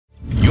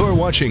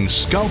watching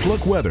Scout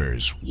Look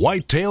Weather's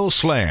Whitetail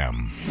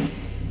Slam.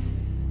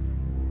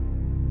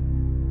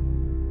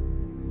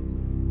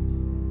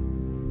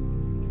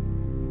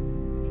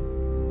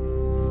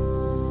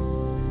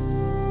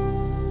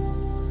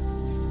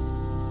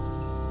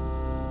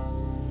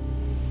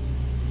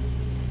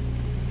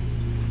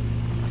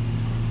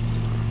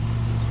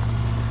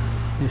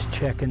 Just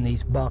checking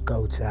these buck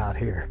oats out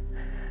here.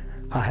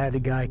 I had a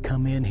guy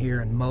come in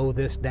here and mow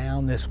this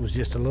down. This was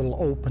just a little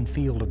open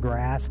field of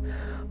grass.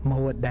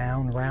 Mow it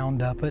down,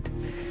 round up it,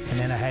 and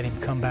then I had him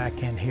come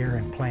back in here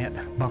and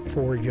plant buck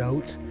forage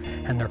oats,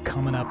 and they're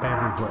coming up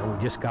everywhere.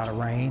 We just got a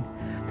rain.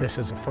 This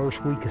is the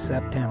first week of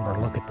September.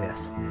 Look at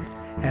this.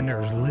 And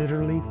there's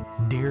literally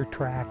deer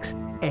tracks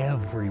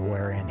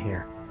everywhere in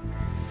here.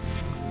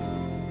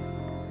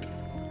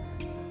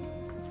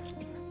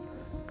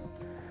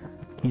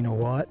 You know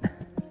what?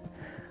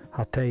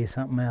 I'll tell you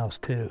something else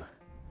too.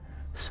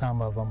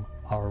 Some of them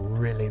are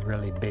really,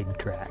 really big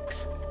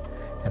tracks,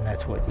 and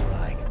that's what you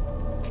like.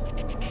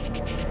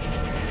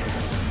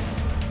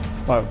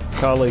 My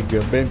colleague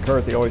Ben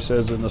Kurthy always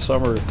says in the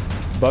summer,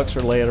 bucks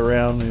are laying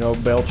around,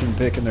 belching,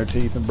 picking their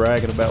teeth, and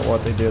bragging about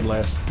what they did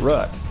last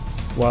rut,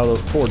 while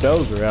those poor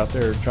does are out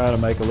there trying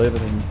to make a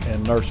living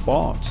and nurse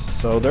fawns.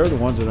 So they're the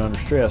ones that are under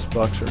stress.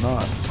 Bucks are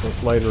not. Of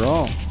course, later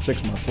on,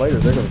 6 months later,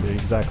 they're going to be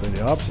exactly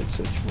the opposite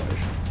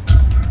situation.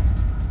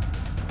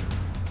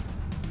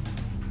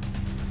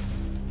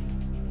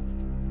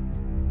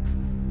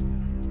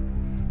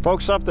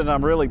 Folks, something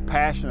I'm really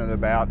passionate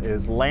about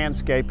is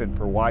landscaping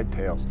for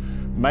whitetails,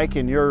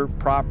 making your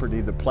property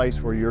the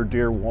place where your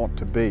deer want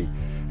to be.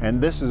 And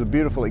this is a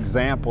beautiful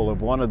example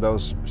of one of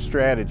those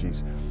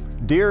strategies.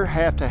 Deer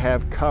have to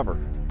have cover,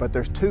 but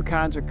there's two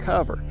kinds of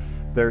cover.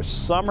 There's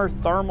summer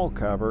thermal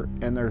cover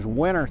and there's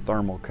winter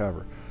thermal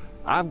cover.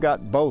 I've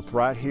got both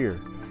right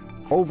here.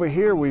 Over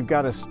here we've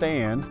got a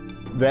stand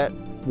that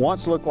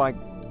once looked like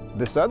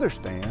this other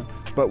stand,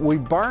 but we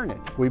burn it.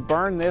 We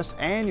burn this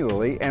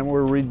annually, and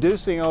we're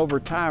reducing over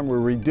time. We're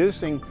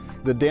reducing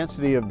the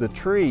density of the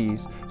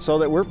trees so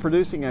that we're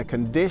producing a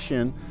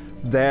condition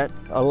that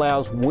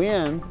allows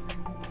wind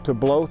to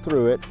blow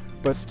through it,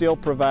 but still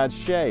provides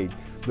shade.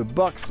 The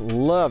bucks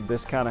love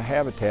this kind of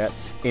habitat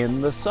in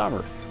the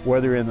summer.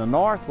 Whether in the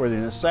north, whether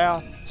in the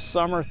south,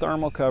 summer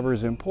thermal cover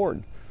is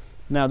important.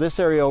 Now this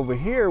area over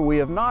here we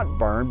have not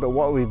burned, but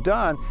what we've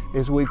done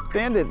is we've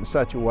thinned it in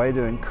such a way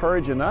to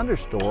encourage an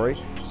understory.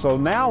 So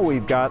now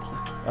we've got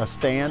a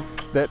stand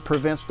that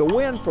prevents the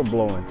wind from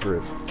blowing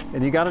through.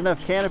 And you got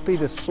enough canopy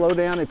to slow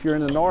down, if you're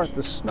in the north,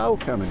 the snow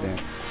coming down.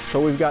 So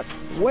we've got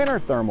winter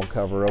thermal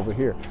cover over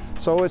here.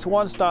 So it's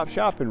one-stop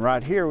shopping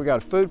right here. We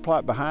got a food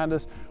plot behind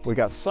us. We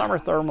got summer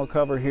thermal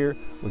cover here.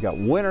 We got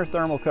winter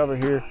thermal cover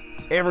here.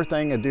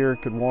 Everything a deer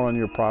could want on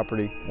your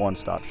property,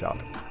 one-stop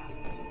shopping.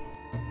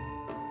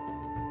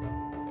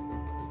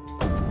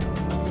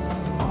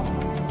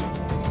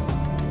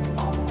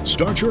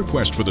 Start your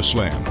quest for the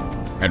Slam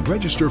and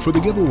register for the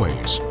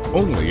giveaways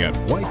only at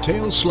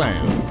Whitetail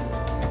Slam.